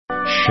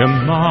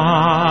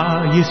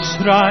Shema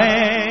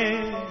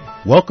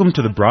Yisrael. Welcome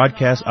to the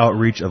broadcast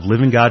outreach of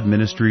Living God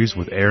Ministries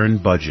with Aaron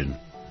Budgeon.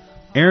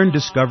 Aaron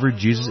discovered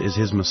Jesus is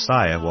his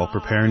Messiah while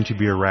preparing to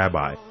be a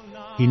rabbi.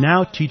 He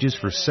now teaches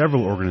for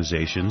several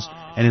organizations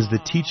and is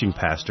the teaching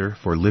pastor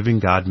for Living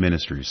God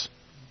Ministries.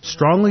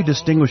 Strongly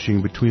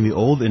distinguishing between the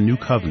Old and New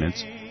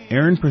Covenants,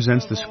 Aaron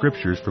presents the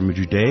Scriptures from a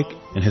Judaic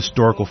and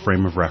historical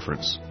frame of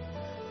reference.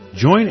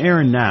 Join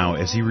Aaron now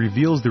as he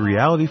reveals the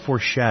reality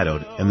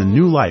foreshadowed and the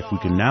new life we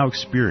can now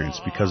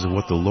experience because of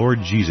what the Lord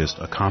Jesus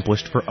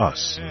accomplished for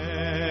us.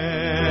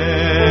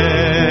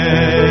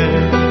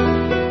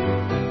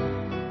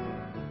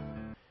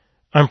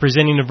 I'm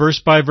presenting a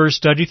verse-by-verse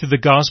study through the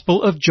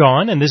Gospel of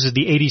John, and this is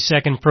the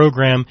 82nd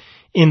program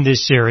in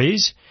this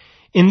series.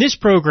 In this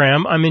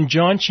program, I'm in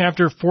John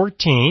chapter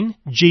 14.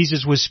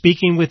 Jesus was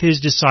speaking with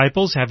his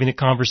disciples, having a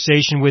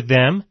conversation with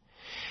them.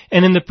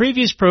 And in the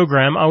previous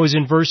program, I was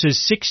in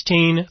verses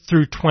 16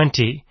 through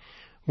 20,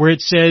 where it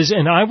says,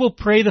 "And I will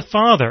pray the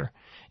Father,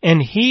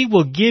 and he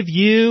will give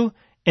you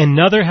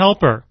another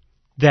helper,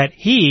 that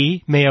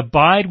he may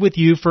abide with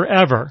you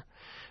forever,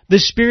 the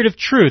Spirit of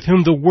truth,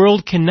 whom the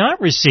world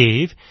cannot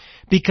receive,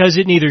 because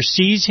it neither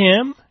sees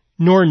him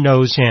nor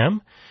knows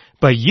him.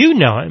 But you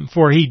know him,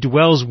 for he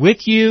dwells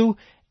with you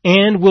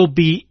and will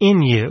be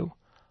in you.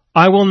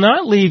 I will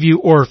not leave you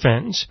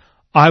orphans.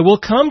 I will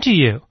come to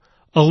you.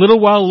 A little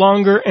while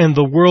longer, and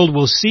the world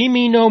will see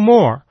me no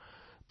more.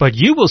 But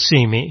you will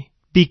see me.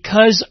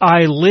 Because I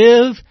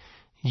live,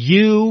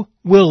 you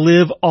will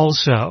live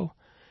also.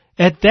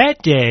 At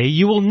that day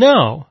you will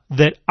know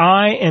that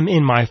I am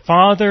in my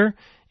Father,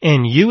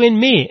 and you in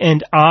me,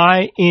 and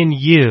I in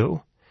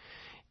you."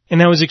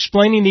 And I was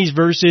explaining these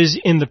verses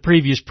in the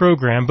previous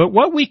program, but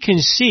what we can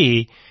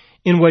see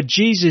in what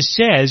Jesus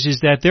says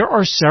is that there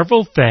are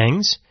several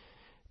things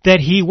that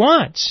he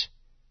wants.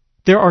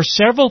 There are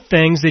several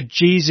things that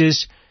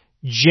Jesus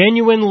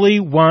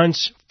genuinely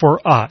wants for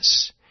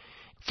us.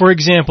 For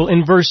example,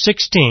 in verse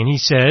 16, he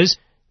says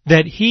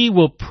that he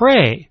will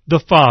pray the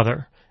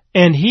Father,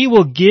 and he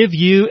will give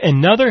you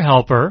another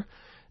helper,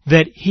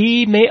 that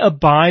he may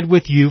abide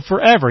with you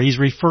forever. He's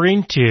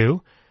referring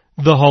to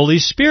the Holy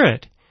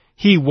Spirit.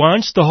 He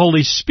wants the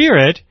Holy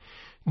Spirit,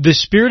 the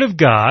Spirit of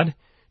God,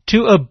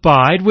 to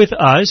abide with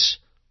us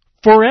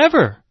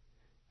forever.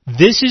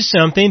 This is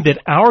something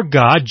that our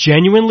God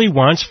genuinely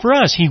wants for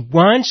us. He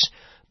wants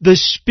the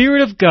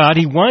Spirit of God,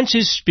 he wants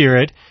his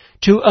Spirit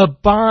to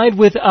abide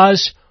with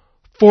us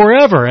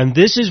forever. And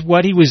this is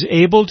what he was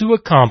able to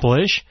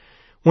accomplish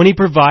when he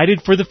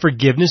provided for the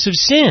forgiveness of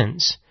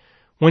sins.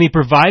 When he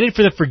provided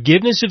for the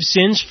forgiveness of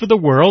sins for the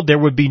world, there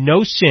would be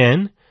no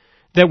sin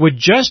that would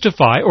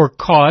justify or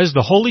cause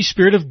the Holy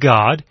Spirit of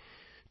God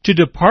to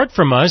depart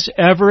from us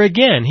ever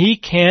again. He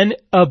can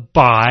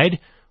abide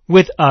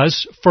with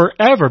us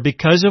forever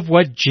because of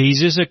what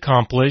Jesus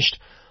accomplished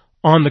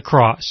on the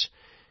cross.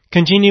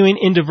 Continuing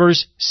into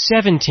verse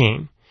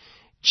 17,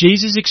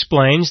 Jesus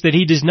explains that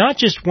he does not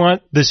just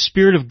want the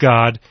Spirit of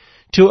God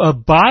to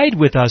abide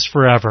with us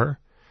forever,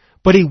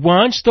 but he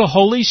wants the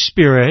Holy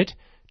Spirit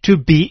to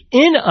be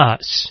in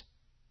us.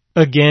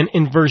 Again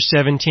in verse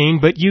 17,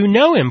 "But you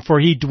know him, for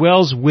he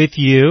dwells with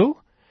you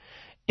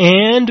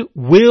and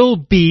will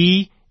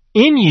be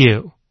in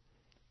you."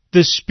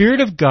 The Spirit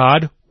of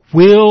God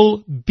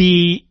will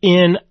be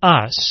in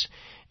us.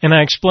 And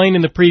I explained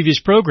in the previous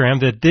program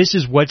that this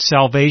is what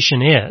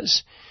salvation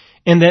is,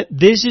 and that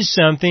this is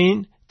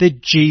something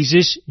that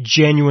Jesus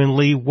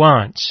genuinely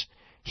wants.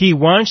 He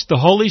wants the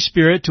Holy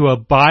Spirit to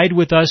abide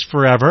with us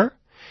forever.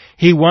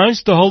 He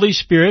wants the Holy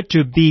Spirit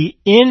to be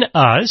in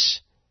us,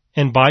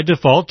 and by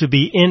default to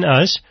be in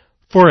us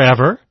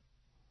forever.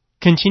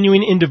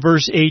 Continuing into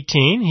verse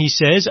 18, he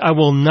says, "I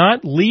will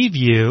not leave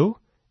you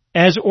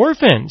as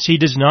orphans." He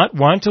does not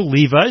want to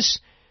leave us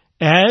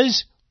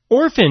as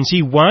orphans.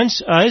 He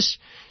wants us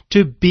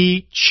to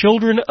be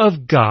children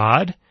of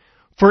God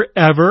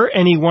forever,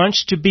 and he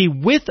wants to be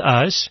with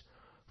us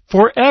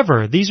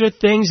forever. These are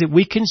things that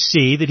we can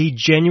see that he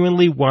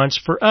genuinely wants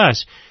for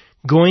us.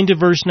 Going to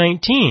verse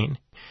 19,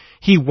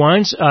 he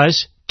wants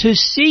us to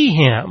see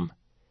him.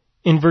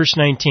 In verse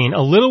 19,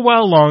 "A little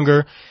while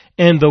longer,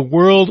 and the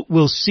world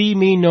will see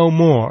me no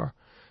more,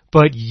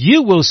 but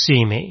you will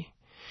see me."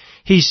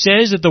 He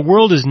says that the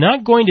world is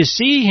not going to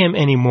see him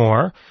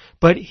anymore,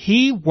 but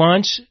he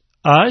wants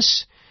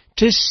us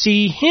to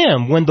see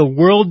him when the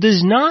world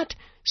does not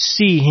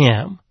see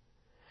him.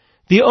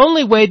 The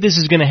only way this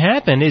is going to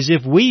happen is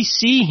if we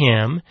see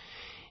him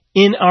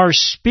in our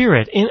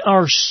spirit, in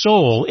our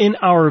soul, in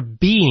our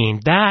being.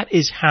 That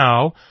is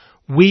how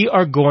we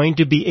are going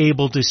to be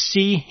able to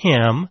see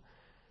him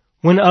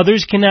when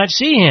others cannot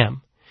see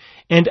him.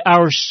 And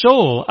our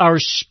soul, our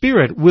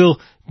spirit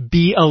will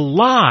be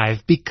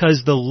alive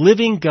because the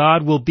living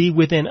God will be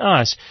within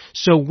us.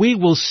 So we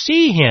will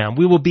see him.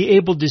 We will be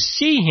able to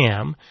see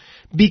him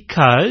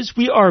because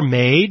we are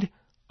made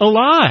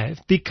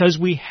alive, because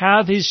we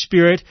have his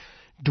Spirit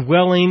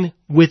dwelling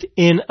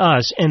within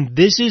us. And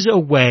this is a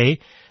way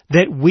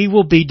that we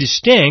will be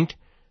distinct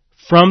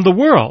from the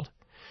world.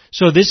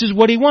 So this is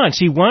what he wants.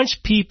 He wants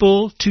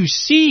people to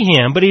see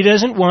him, but he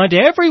doesn't want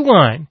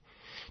everyone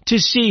to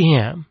see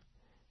him.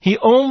 He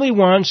only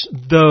wants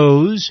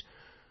those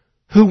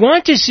who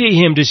want to see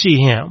him to see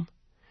him.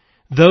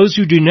 Those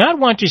who do not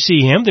want to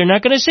see him, they're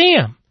not going to see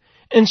him.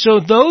 And so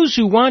those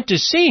who want to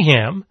see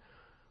him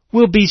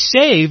will be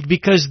saved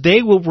because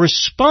they will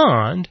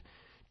respond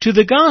to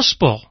the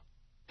gospel.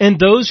 And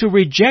those who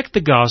reject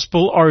the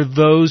gospel are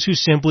those who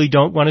simply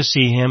don't want to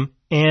see him,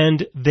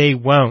 and they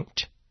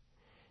won't.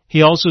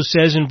 He also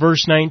says in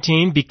verse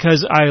 19,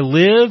 because I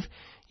live,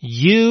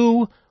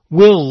 you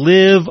will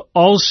live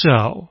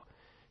also.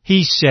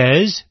 He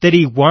says that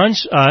he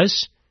wants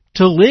us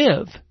to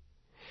live.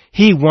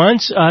 He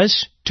wants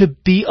us to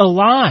be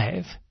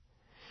alive.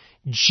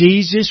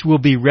 Jesus will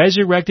be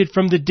resurrected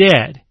from the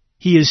dead.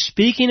 He is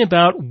speaking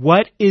about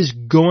what is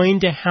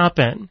going to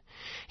happen.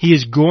 He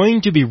is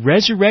going to be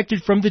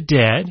resurrected from the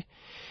dead,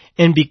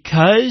 and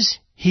because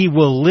he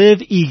will live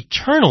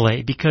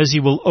eternally, because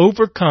he will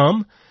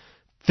overcome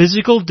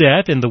physical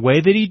death in the way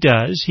that he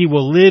does, he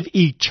will live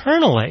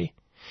eternally,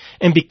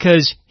 and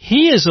because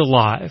he is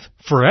alive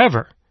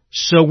forever,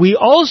 so we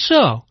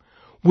also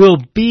will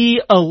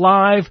be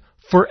alive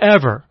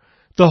forever.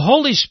 The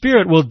Holy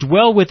Spirit will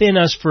dwell within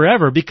us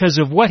forever because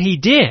of what he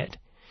did.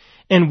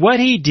 And what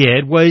he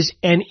did was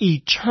an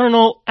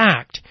eternal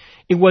act.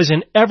 It was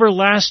an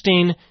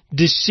everlasting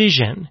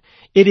decision.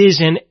 It is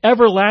an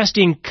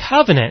everlasting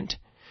covenant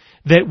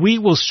that we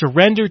will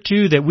surrender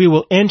to, that we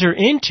will enter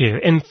into.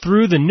 And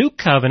through the new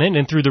covenant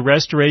and through the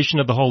restoration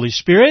of the Holy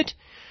Spirit,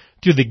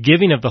 through the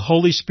giving of the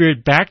Holy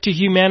Spirit back to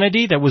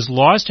humanity that was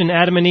lost in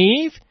Adam and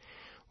Eve,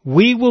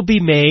 we will be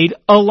made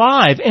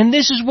alive. And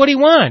this is what he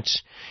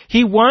wants.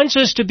 He wants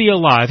us to be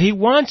alive. He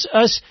wants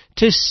us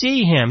to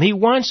see him. He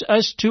wants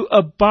us to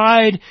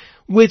abide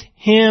with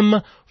him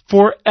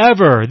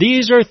forever.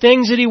 These are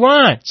things that he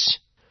wants.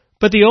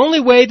 But the only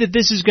way that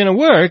this is going to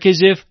work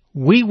is if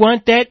we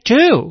want that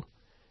too.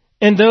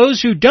 And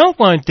those who don't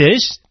want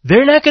this,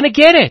 they're not going to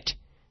get it.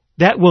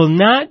 That will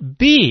not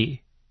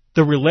be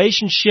the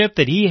relationship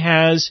that he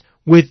has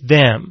with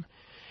them.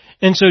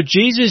 And so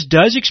Jesus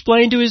does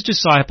explain to his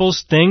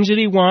disciples things that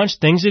he wants,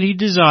 things that he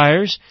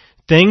desires,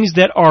 things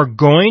that are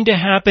going to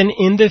happen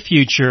in the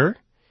future.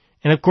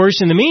 And of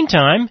course, in the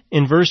meantime,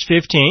 in verse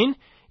 15,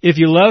 if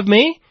you love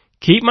me,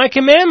 keep my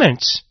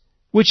commandments,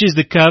 which is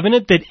the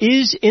covenant that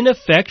is in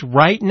effect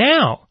right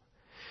now.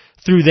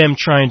 Through them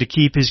trying to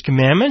keep his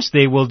commandments,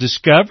 they will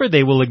discover,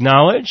 they will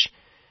acknowledge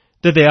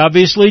that they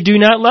obviously do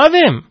not love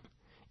him.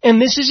 And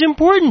this is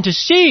important to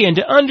see and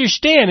to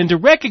understand and to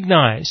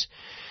recognize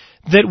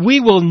that we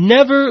will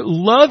never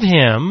love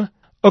him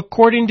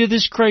according to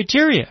this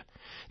criteria.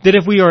 That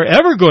if we are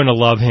ever going to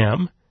love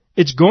him,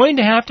 it's going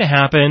to have to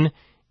happen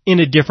in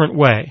a different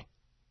way.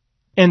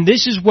 And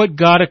this is what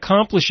God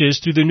accomplishes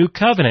through the new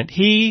covenant.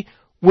 He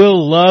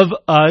will love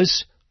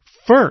us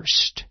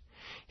first.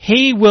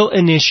 He will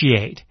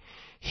initiate.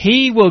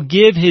 He will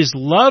give his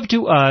love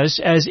to us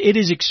as it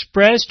is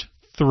expressed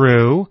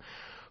through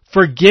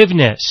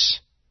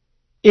forgiveness.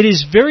 It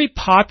is very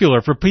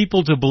popular for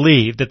people to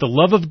believe that the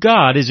love of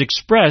God is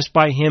expressed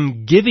by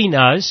him giving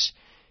us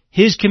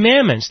his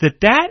commandments,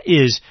 that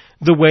is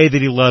the way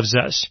that he loves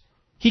us.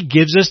 He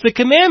gives us the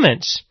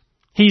commandments.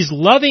 He's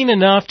loving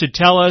enough to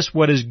tell us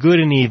what is good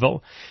and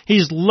evil.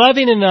 He's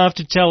loving enough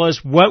to tell us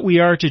what we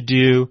are to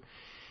do.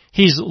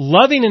 He's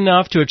loving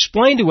enough to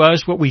explain to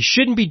us what we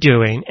shouldn't be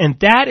doing, and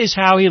that is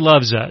how he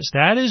loves us.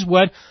 That is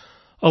what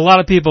a lot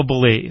of people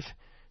believe.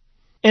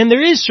 And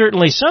there is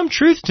certainly some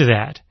truth to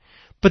that.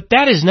 But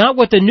that is not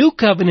what the new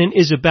covenant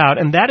is about,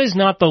 and that is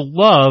not the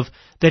love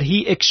that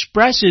he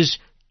expresses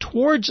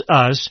towards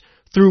us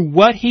through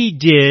what he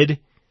did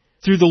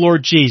through the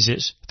Lord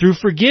Jesus, through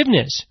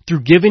forgiveness,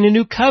 through giving a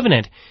new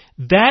covenant.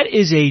 That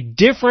is a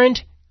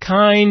different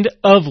kind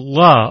of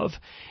love.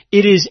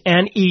 It is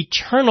an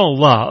eternal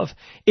love.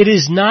 It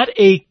is not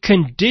a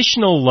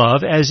conditional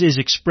love as is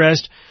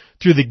expressed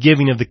through the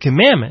giving of the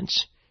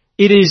commandments.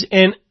 It is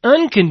an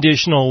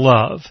unconditional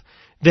love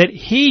that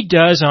he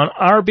does on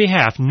our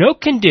behalf. No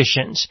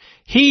conditions.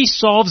 He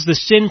solves the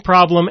sin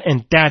problem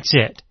and that's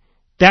it.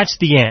 That's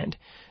the end.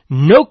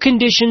 No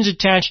conditions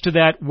attached to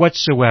that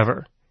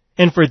whatsoever.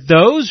 And for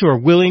those who are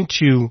willing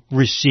to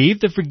receive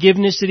the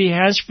forgiveness that he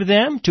has for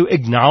them, to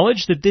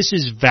acknowledge that this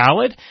is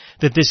valid,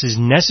 that this is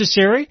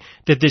necessary,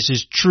 that this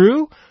is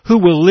true, who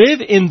will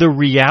live in the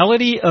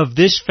reality of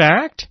this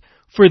fact,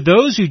 for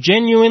those who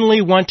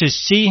genuinely want to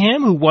see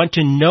him, who want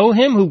to know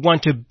him, who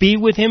want to be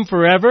with him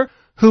forever,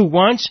 who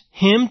wants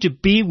him to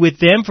be with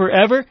them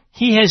forever,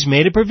 he has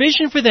made a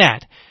provision for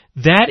that.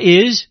 That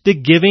is the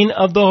giving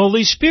of the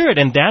Holy Spirit,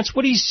 and that's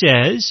what he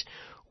says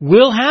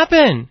will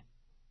happen.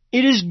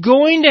 It is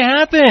going to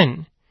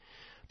happen.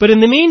 But in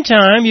the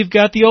meantime, you've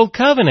got the Old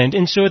Covenant,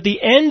 and so at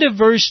the end of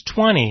verse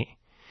 20,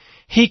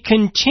 he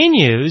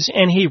continues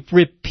and he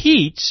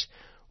repeats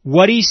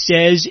what he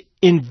says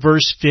in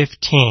verse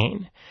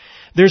 15.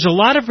 There's a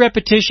lot of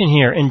repetition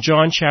here in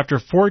John chapter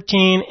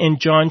 14 and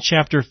John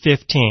chapter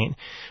 15.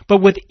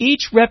 But with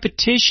each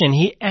repetition,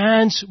 he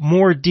adds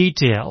more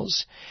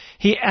details.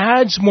 He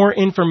adds more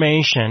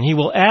information. He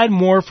will add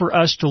more for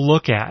us to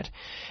look at.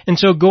 And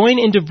so going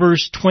into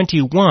verse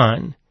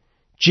 21,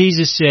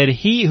 Jesus said,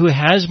 "He who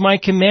has my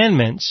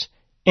commandments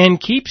and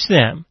keeps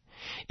them,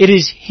 it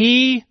is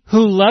he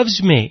who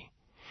loves me.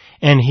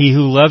 And he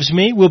who loves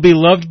me will be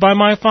loved by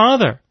my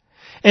Father.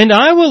 And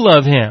I will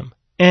love him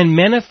and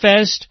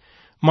manifest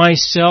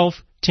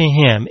myself to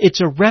him." It's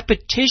a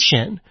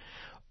repetition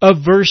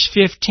of verse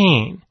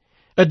 15.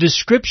 A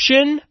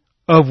description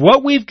of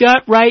what we've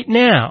got right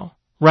now.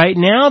 Right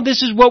now,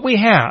 this is what we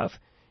have.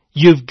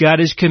 You've got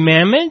his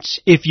commandments.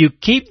 If you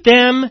keep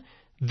them,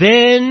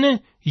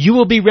 then you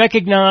will be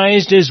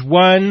recognized as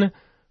one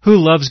who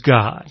loves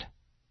God.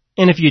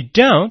 And if you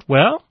don't,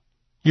 well,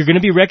 you're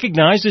going to be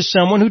recognized as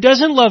someone who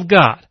doesn't love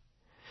God.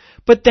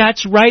 But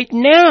that's right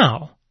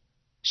now.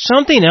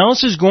 Something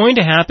else is going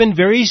to happen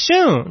very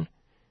soon.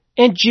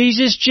 And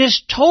Jesus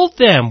just told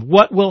them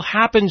what will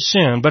happen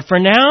soon. But for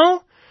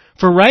now,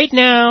 for right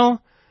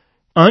now,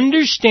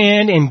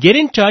 understand and get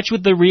in touch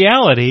with the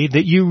reality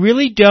that you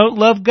really don't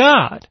love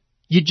God.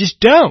 You just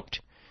don't.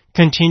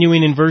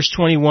 Continuing in verse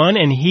 21,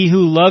 "And he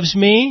who loves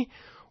me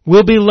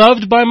will be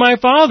loved by my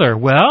Father."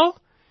 Well,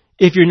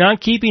 if you're not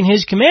keeping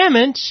his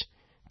commandments,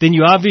 then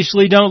you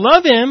obviously don't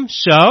love him.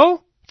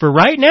 So, for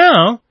right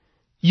now,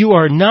 you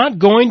are not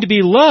going to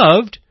be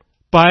loved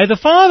by the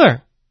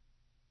Father.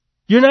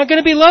 You're not going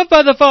to be loved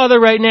by the Father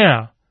right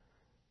now.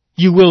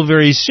 You will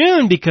very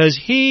soon, because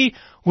he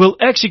will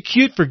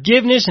execute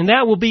forgiveness, and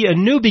that will be a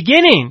new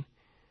beginning.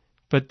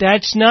 But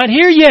that's not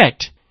here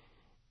yet.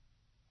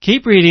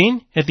 Keep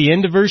reading at the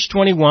end of verse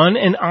 21,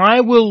 "And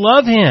I will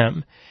love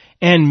him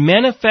and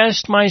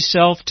manifest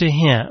myself to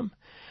him."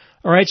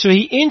 All right, so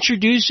he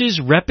introduces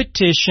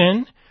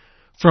repetition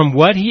from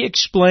what he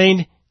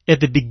explained at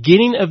the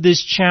beginning of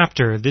this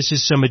chapter. This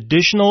is some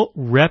additional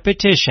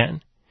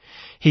repetition.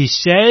 He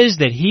says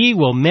that he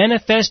will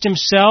manifest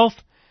himself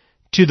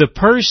to the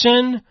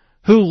person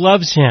who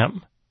loves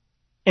him.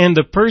 And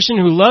the person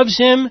who loves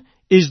him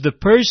is the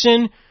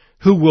person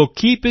who will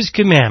keep his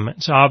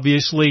commandments.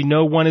 Obviously,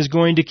 no one is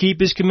going to keep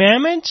his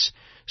commandments.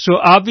 So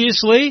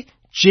obviously,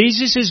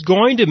 Jesus is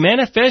going to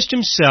manifest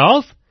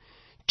himself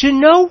to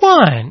no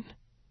one.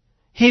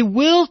 He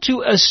will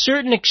to a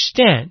certain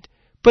extent,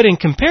 but in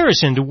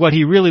comparison to what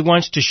he really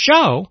wants to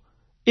show,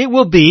 it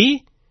will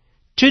be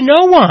to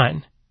no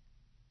one.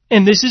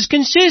 And this is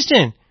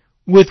consistent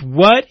with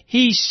what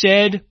he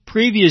said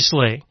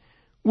previously,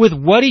 with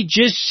what he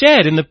just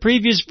said in the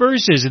previous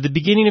verses at the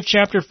beginning of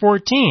chapter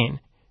 14.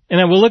 And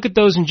I will look at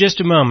those in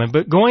just a moment.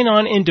 But going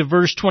on into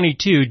verse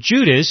 22,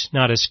 Judas,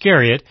 not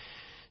Iscariot,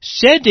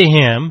 said to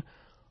him,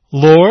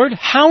 "Lord,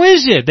 how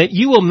is it that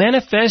you will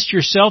manifest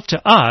yourself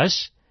to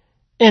us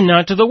and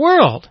not to the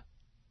world?"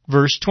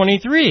 Verse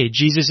 23,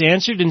 Jesus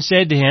answered and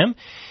said to him,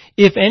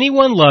 "If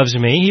anyone loves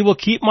me, he will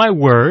keep my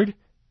word,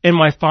 and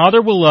my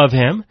Father will love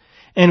him,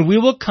 and we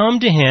will come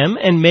to him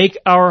and make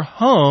our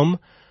home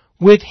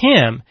with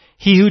him.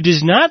 He who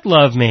does not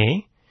love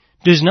me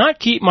does not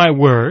keep my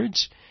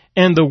words,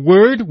 and the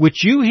word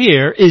which you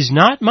hear is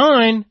not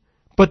mine,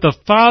 but the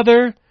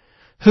Father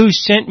who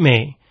sent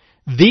me.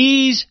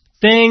 These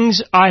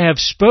things I have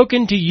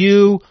spoken to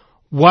you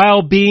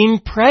while being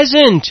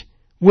present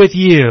with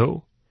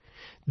you."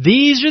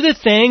 These are the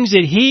things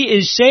that he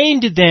is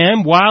saying to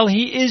them while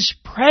he is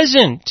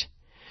present.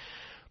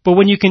 But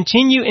when you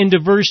continue into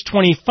verse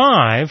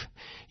 25,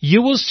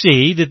 you will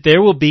see that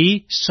there will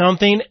be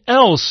something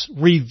else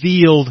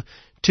revealed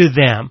to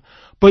them.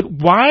 But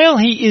while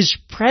he is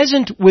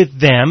present with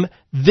them,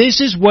 this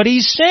is what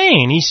he's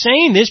saying. He's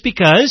saying this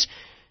because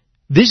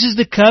this is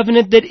the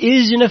covenant that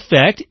is in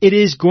effect. It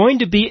is going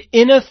to be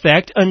in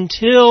effect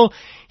until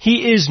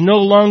he is no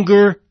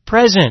longer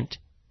present.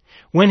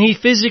 When he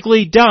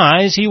physically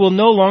dies, he will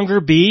no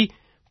longer be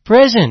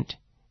present.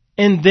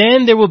 And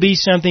then there will be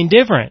something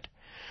different.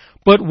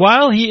 But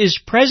while he is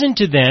present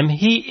to them,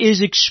 he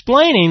is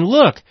explaining,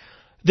 look,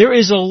 there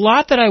is a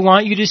lot that I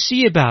want you to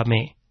see about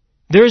me.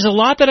 There is a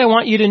lot that I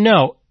want you to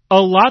know,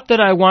 a lot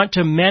that I want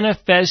to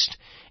manifest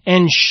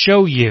and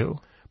show you.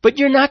 But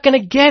you're not going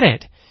to get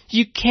it.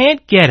 You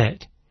can't get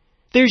it.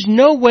 There's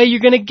no way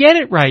you're going to get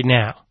it right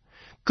now.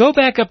 Go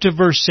back up to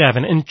verse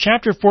 7. In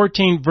chapter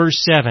 14,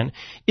 verse 7,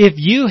 "If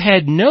you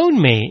had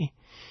known me,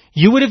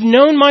 you would have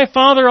known my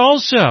Father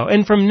also,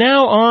 and from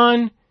now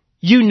on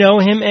you know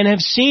him and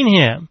have seen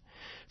him."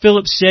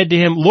 Philip said to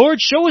him,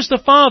 "Lord, show us the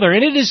Father,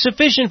 and it is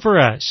sufficient for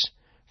us."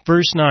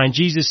 Verse 9,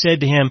 Jesus said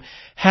to him,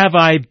 "Have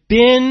I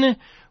been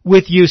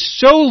with you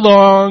so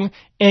long,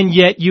 and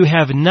yet you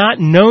have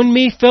not known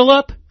me,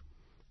 Philip?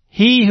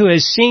 He who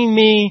has seen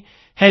me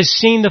has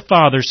seen the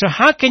Father. So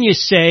how can you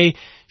say,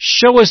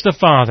 'Show us the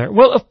Father'?"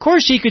 Well, of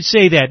course he could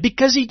say that,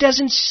 because he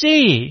doesn't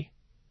see.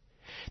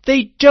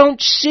 They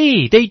don't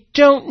see. They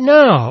don't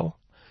know.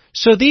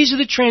 So these are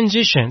the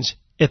transitions.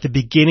 At the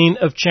beginning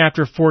of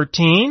chapter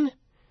 14,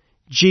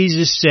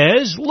 Jesus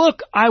says,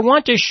 "Look, I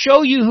want to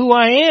show you who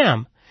I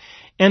am."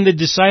 And the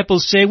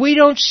disciples say, "We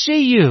don't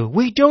see you.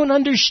 We don't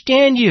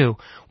understand you.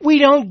 We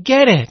don't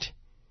get it."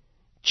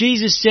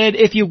 Jesus said,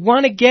 "If you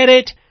want to get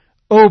it,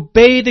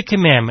 obey the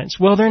commandments.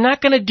 Well, they're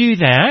not going to do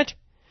that.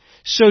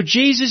 So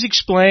Jesus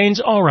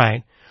explains, all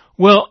right,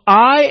 well,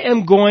 I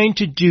am going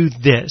to do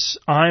this.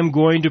 I'm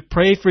going to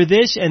pray for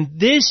this, and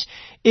this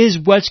is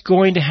what's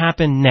going to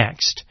happen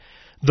next.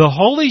 The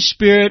Holy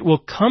Spirit will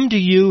come to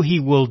you. He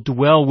will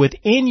dwell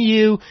within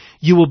you.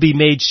 You will be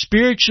made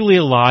spiritually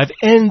alive,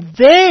 and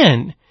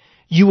then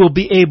you will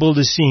be able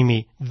to see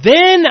me.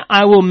 Then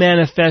I will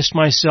manifest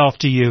myself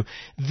to you.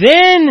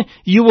 Then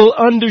you will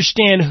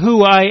understand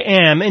who I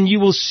am, and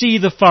you will see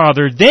the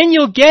Father. Then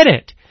you'll get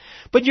it.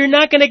 But you're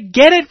not going to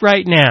get it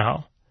right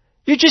now.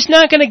 You're just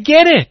not going to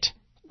get it.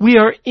 We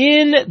are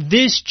in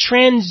this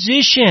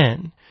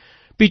transition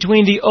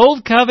between the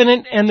Old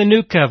Covenant and the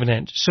New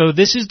Covenant. So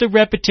this is the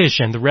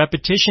repetition. The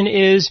repetition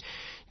is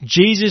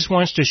Jesus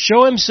wants to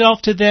show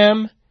himself to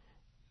them.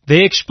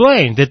 They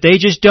explain that they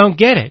just don't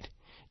get it.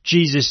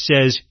 Jesus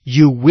says,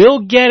 you will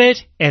get it,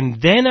 and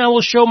then I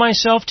will show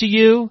myself to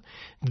you.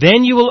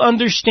 Then you will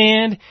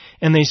understand.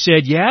 And they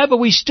said, yeah, but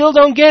we still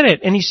don't get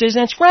it. And he says,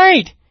 that's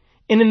right.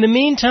 And in the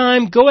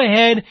meantime, go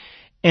ahead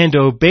and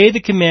obey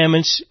the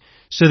commandments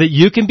so that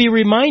you can be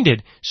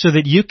reminded, so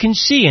that you can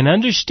see and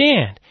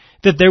understand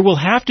that there will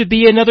have to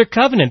be another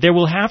covenant. There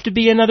will have to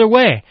be another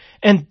way.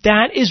 And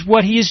that is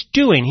what he is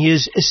doing. He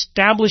is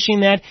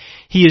establishing that.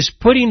 He is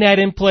putting that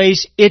in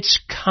place. It's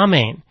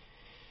coming.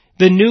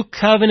 The new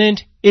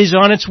covenant is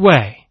on its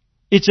way.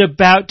 It's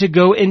about to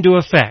go into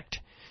effect.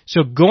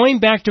 So going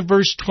back to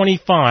verse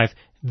 25,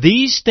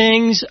 these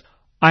things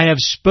I have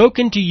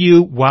spoken to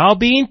you while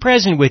being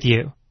present with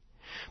you.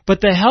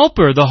 But the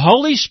Helper, the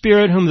Holy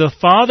Spirit, whom the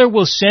Father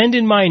will send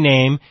in my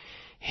name,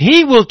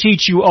 he will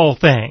teach you all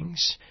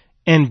things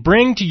and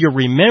bring to your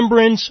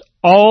remembrance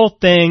all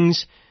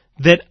things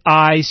that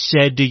I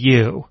said to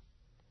you.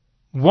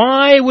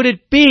 Why would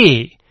it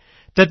be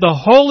that the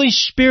Holy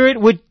Spirit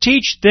would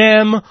teach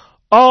them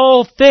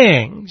all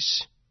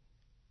things?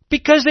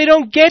 Because they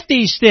don't get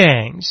these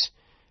things.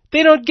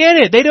 They don't get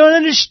it. They don't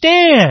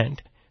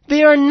understand.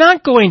 They are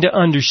not going to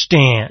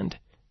understand.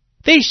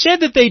 They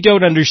said that they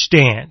don't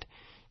understand.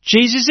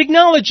 Jesus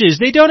acknowledges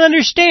they don't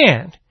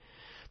understand.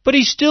 But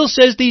he still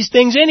says these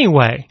things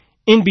anyway,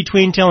 in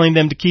between telling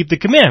them to keep the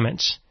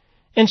commandments.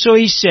 And so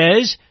he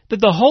says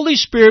that the Holy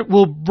Spirit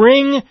will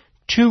bring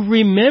to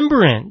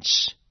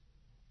remembrance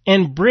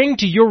and bring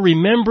to your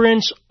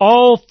remembrance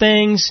all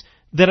things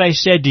that I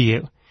said to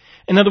you.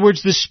 In other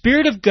words, the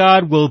Spirit of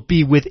God will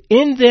be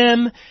within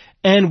them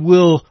and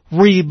will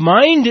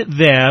remind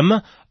them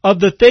of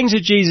the things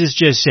that Jesus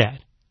just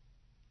said.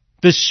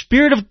 The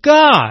Spirit of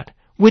God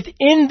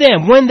within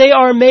them, when they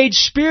are made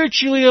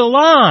spiritually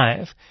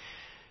alive,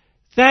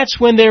 that's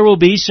when there will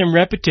be some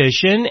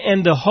repetition,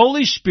 and the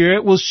Holy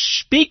Spirit will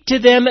speak to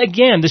them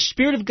again. The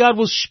Spirit of God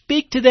will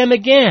speak to them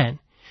again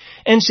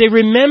and say,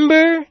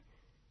 remember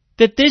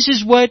that this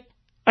is what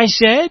I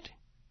said?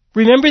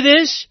 Remember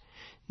this?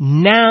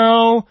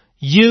 Now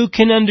you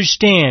can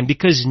understand,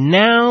 because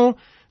now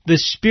the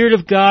Spirit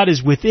of God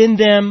is within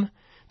them.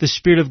 The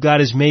Spirit of God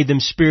has made them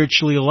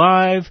spiritually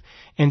alive,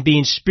 and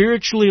being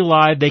spiritually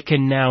alive, they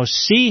can now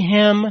see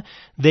Him.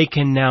 They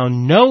can now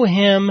know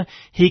Him.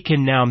 He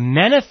can now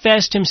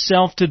manifest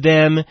Himself to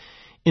them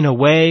in a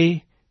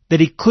way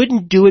that He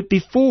couldn't do it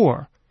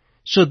before.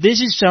 So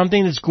this is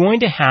something that's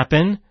going to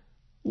happen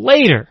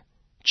later.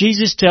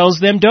 Jesus tells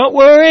them, don't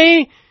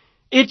worry,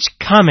 it's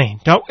coming.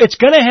 It's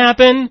going to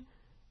happen.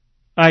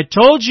 I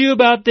told you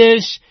about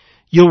this.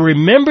 You'll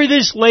remember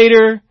this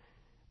later.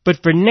 But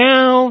for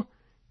now,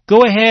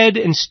 go ahead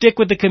and stick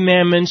with the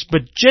commandments,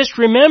 but just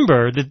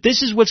remember that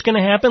this is what's going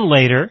to happen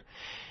later.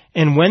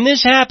 And when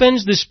this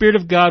happens, the Spirit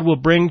of God will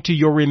bring to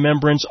your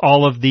remembrance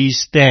all of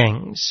these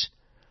things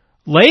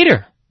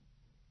later.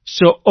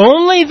 So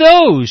only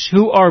those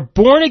who are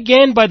born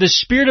again by the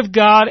Spirit of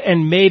God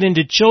and made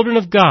into children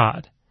of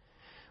God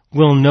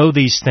will know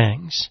these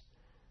things,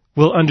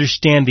 will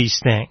understand these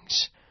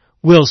things,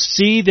 will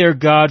see their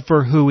God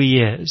for who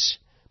He is.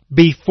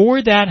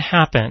 Before that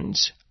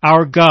happens,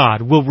 our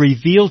God will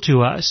reveal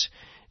to us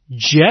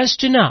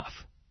just enough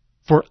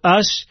for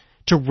us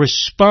to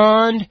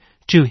respond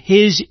to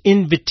His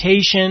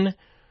invitation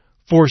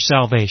for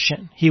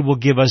salvation. He will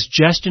give us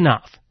just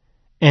enough,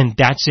 and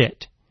that's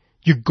it.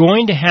 You're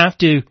going to have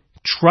to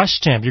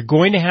trust Him. You're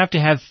going to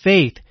have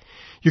faith.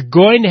 You're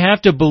going to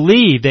have to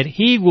believe that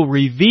He will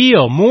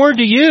reveal more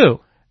to you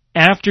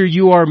after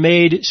you are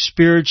made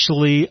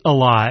spiritually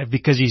alive,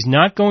 because He's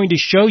not going to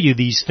show you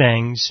these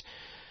things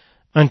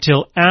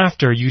until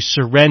after you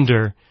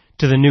surrender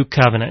to the new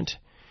covenant.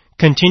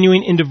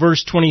 Continuing into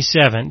verse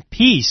 27,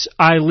 peace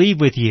I leave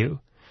with you.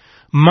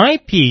 My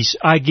peace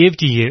I give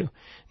to you.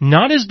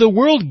 Not as the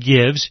world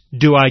gives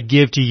do I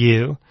give to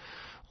you.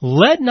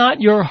 Let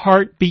not your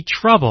heart be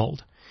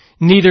troubled,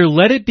 neither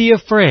let it be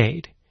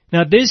afraid.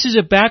 Now this is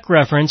a back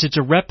reference, it's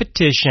a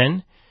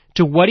repetition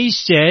to what He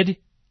said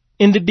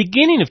in the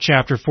beginning of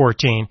chapter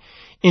 14.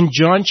 In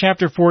John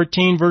chapter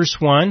 14 verse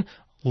 1,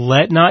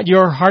 let not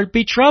your heart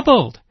be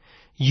troubled.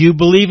 You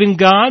believe in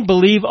God,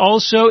 believe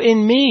also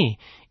in me.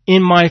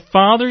 In my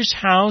Father's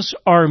house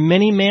are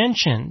many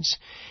mansions.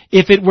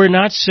 If it were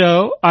not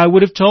so, I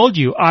would have told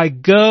you, I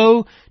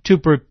go to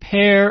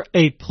prepare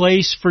a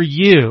place for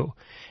you.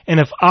 And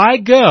if I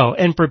go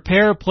and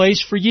prepare a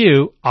place for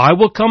you, I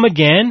will come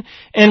again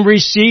and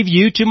receive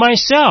you to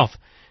myself,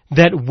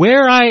 that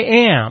where I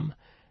am,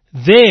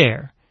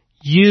 there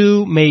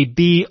you may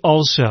be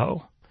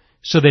also.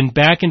 So then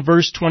back in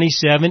verse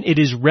 27, it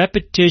is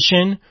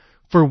repetition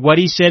for what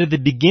he said at the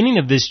beginning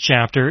of this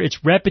chapter.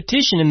 It's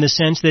repetition in the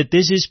sense that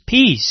this is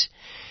peace.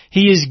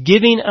 He is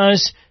giving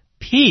us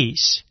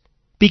peace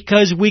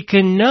because we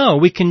can know,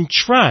 we can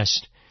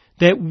trust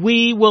that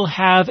we will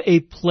have a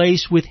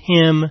place with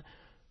him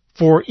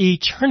for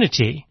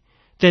eternity.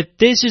 That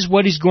this is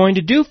what he's going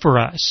to do for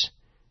us.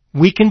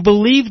 We can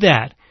believe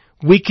that.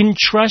 We can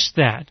trust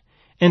that.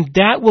 And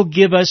that will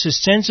give us a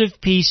sense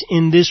of peace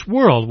in this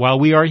world while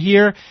we are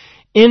here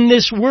in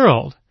this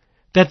world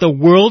that the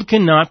world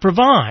cannot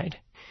provide.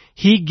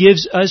 He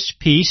gives us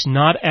peace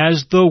not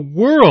as the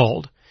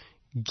world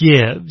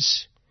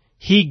gives.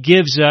 He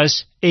gives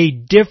us a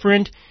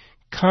different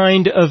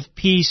kind of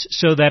peace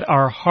so that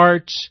our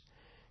hearts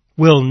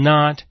will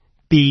not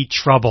be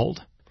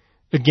troubled.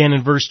 Again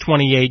in verse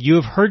 28, you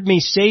have heard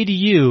me say to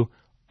you,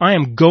 I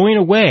am going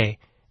away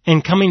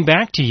and coming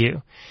back to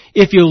you.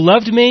 If you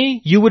loved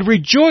me, you would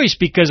rejoice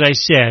because I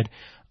said,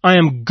 I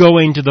am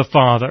going to the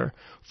Father,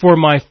 for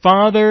my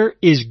Father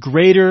is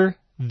greater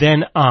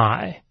than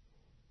I.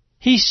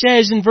 He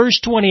says in verse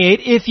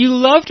 28, if you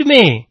loved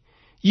me,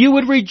 you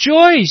would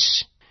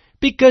rejoice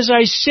because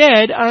I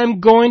said I am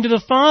going to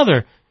the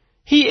Father.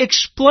 He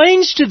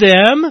explains to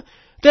them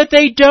that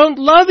they don't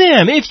love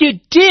him. If you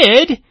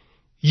did,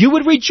 you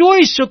would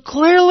rejoice. So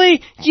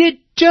clearly you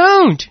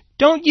don't.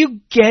 Don't you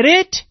get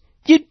it?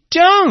 You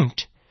don't.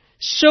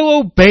 So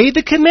obey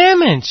the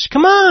commandments.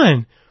 Come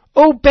on.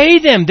 Obey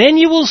them. Then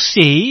you will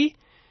see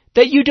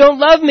that you don't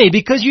love me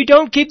because you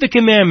don't keep the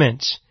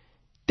commandments.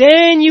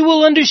 Then you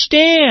will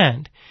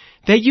understand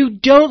that you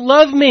don't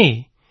love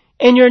me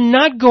and you're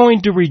not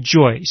going to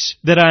rejoice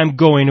that I'm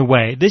going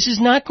away. This is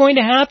not going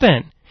to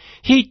happen.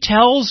 He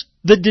tells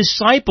the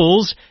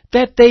disciples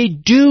that they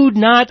do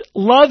not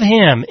love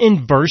him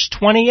in verse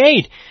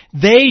 28.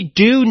 They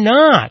do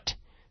not.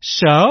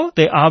 So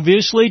they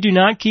obviously do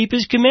not keep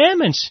his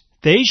commandments.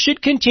 They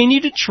should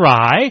continue to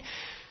try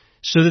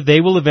so that they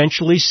will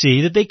eventually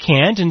see that they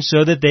can't and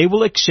so that they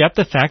will accept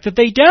the fact that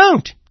they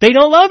don't. They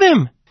don't love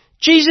him.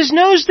 Jesus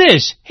knows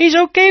this. He's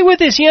okay with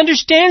this. He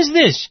understands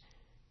this.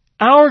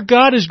 Our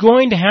God is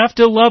going to have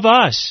to love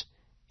us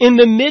in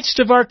the midst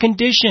of our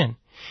condition,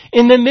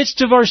 in the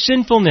midst of our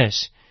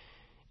sinfulness,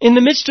 in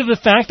the midst of the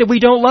fact that we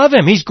don't love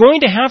him. He's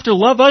going to have to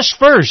love us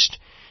first.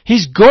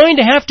 He's going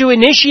to have to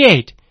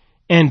initiate,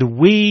 and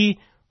we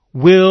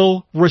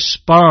will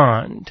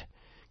respond.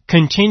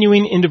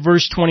 Continuing into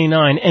verse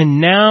 29,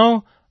 and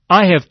now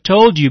I have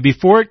told you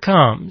before it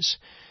comes,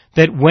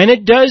 that when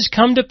it does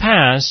come to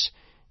pass,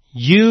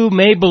 you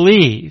may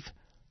believe.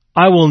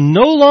 I will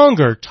no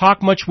longer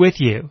talk much with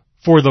you,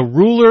 for the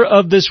ruler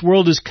of this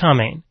world is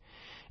coming,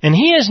 and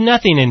he has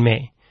nothing in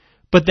me,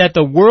 but that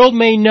the world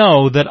may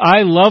know that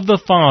I love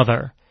the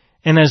Father,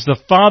 and as the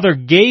Father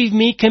gave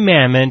me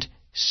commandment,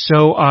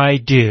 so I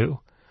do.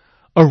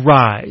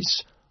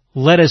 Arise,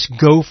 let us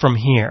go from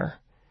here.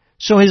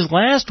 So his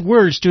last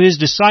words to his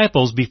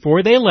disciples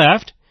before they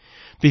left,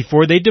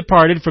 before they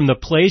departed from the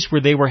place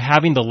where they were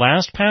having the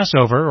last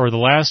Passover or the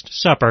Last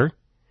Supper,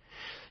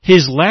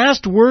 his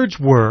last words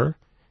were,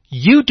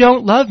 you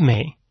don't love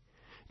me.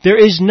 There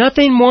is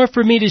nothing more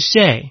for me to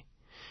say.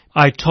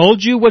 I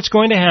told you what's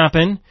going to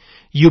happen.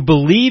 You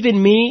believe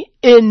in me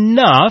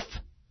enough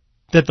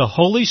that the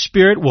Holy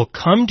Spirit will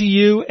come to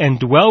you and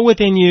dwell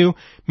within you,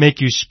 make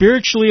you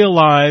spiritually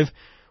alive,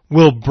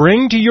 will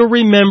bring to your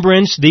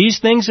remembrance these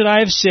things that I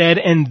have said,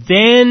 and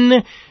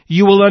then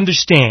you will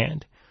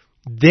understand.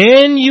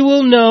 Then you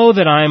will know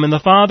that I am in the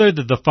Father,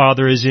 that the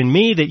Father is in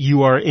me, that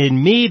you are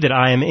in me, that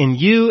I am in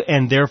you,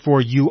 and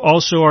therefore you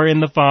also are in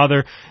the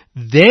Father.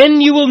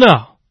 Then you will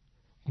know.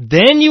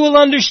 Then you will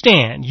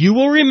understand. You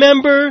will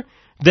remember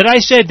that I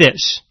said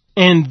this.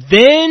 And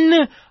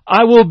then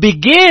I will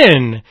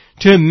begin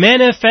to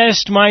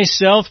manifest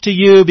myself to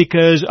you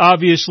because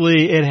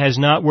obviously it has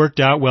not worked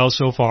out well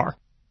so far.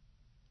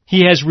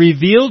 He has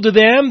revealed to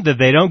them that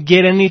they don't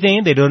get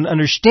anything, they don't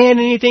understand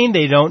anything,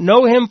 they don't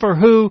know him for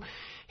who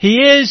he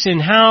is and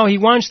how he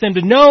wants them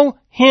to know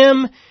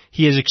him.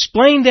 He has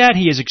explained that.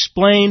 He has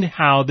explained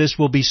how this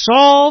will be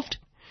solved.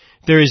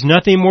 There is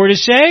nothing more to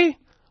say.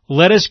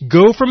 Let us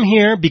go from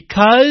here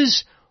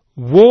because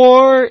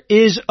war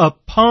is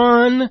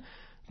upon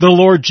the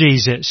Lord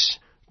Jesus.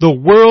 The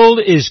world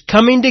is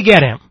coming to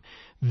get him.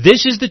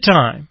 This is the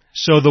time.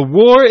 So the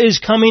war is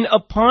coming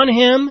upon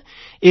him.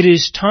 It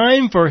is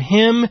time for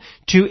him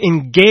to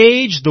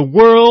engage the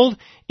world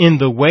in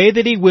the way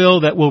that he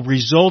will, that will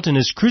result in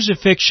his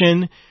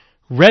crucifixion,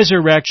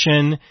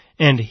 resurrection,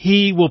 and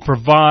he will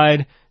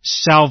provide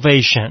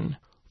salvation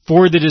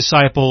for the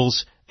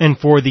disciples and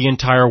for the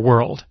entire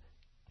world.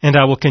 And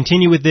I will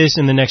continue with this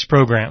in the next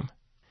program.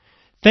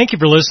 Thank you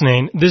for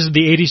listening. This is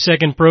the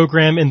 82nd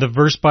program in the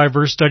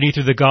verse-by-verse study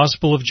through the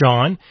Gospel of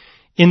John.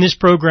 In this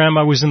program,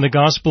 I was in the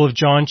Gospel of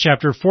John,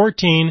 chapter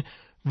 14,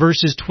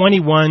 verses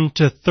 21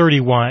 to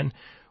 31,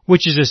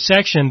 which is a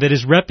section that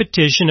is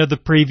repetition of the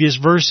previous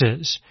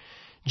verses.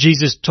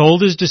 Jesus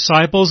told his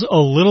disciples a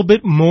little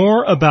bit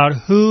more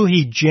about who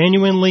he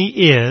genuinely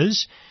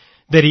is,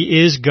 that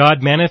he is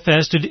God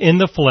manifested in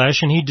the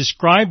flesh, and he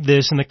described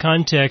this in the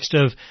context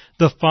of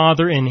the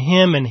Father in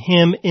him and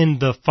him in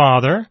the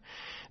Father.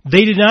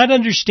 They did not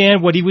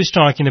understand what he was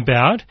talking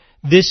about.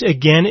 This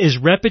again is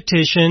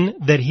repetition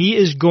that he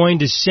is going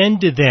to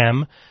send to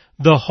them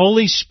the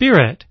Holy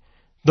Spirit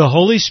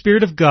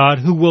of God,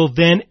 who will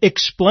then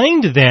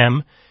explain to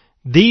them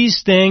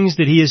these things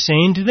that he is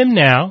saying to them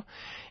now,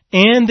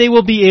 and they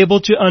will be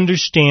able to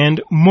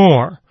understand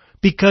more,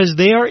 because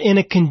they are in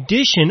a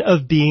condition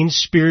of being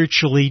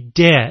spiritually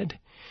dead.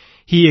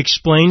 He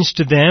explains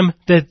to them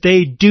that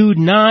they do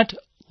not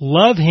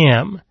love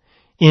him.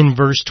 In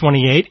verse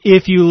 28,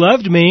 if you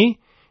loved me,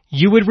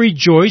 you would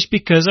rejoice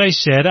because I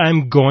said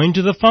I'm going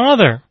to the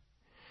Father.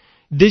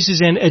 This is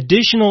an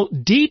additional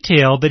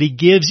detail that he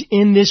gives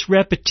in this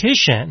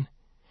repetition,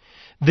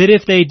 that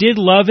if they did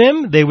love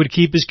him, they would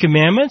keep his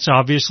commandments.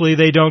 Obviously,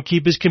 they don't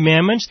keep his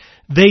commandments.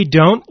 They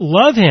don't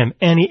love him.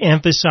 And he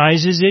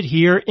emphasizes it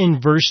here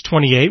in verse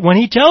 28 when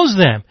he tells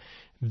them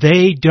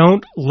they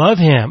don't love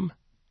him.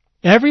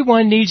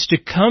 Everyone needs to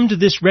come to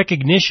this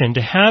recognition,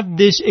 to have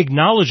this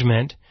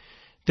acknowledgement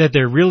that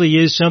there really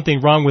is something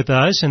wrong with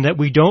us and that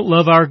we don't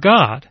love our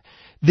God.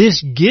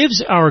 This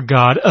gives our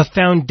God a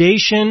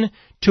foundation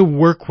to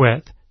work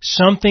with,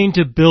 something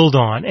to build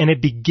on, and it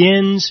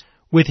begins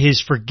with his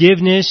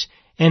forgiveness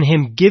and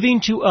him giving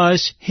to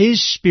us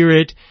his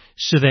Spirit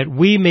so that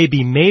we may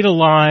be made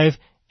alive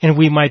and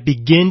we might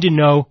begin to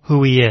know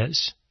who he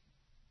is.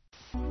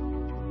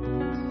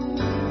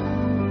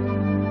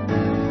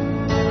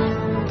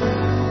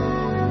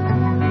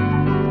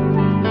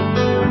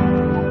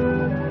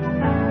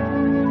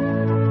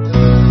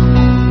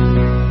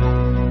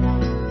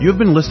 You have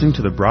been listening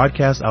to the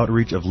broadcast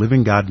outreach of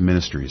Living God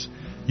Ministries.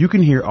 You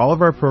can hear all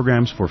of our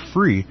programs for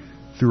free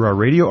through our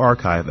radio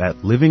archive at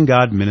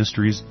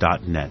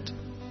livinggodministries.net.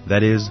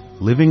 That is,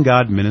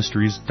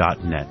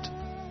 livinggodministries.net.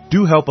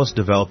 Do help us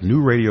develop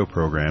new radio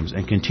programs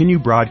and continue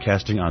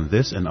broadcasting on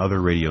this and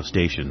other radio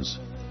stations.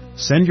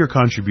 Send your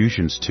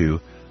contributions to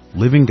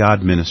Living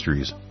God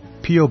Ministries,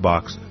 P.O.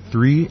 Box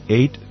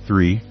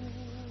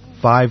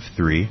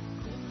 38353,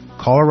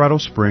 Colorado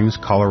Springs,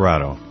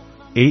 Colorado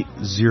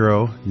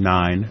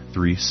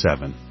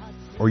 80937,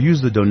 or use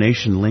the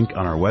donation link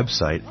on our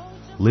website,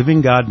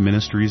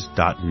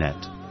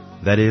 livinggodministries.net.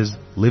 That is,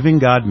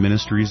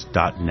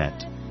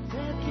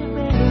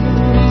 livinggodministries.net.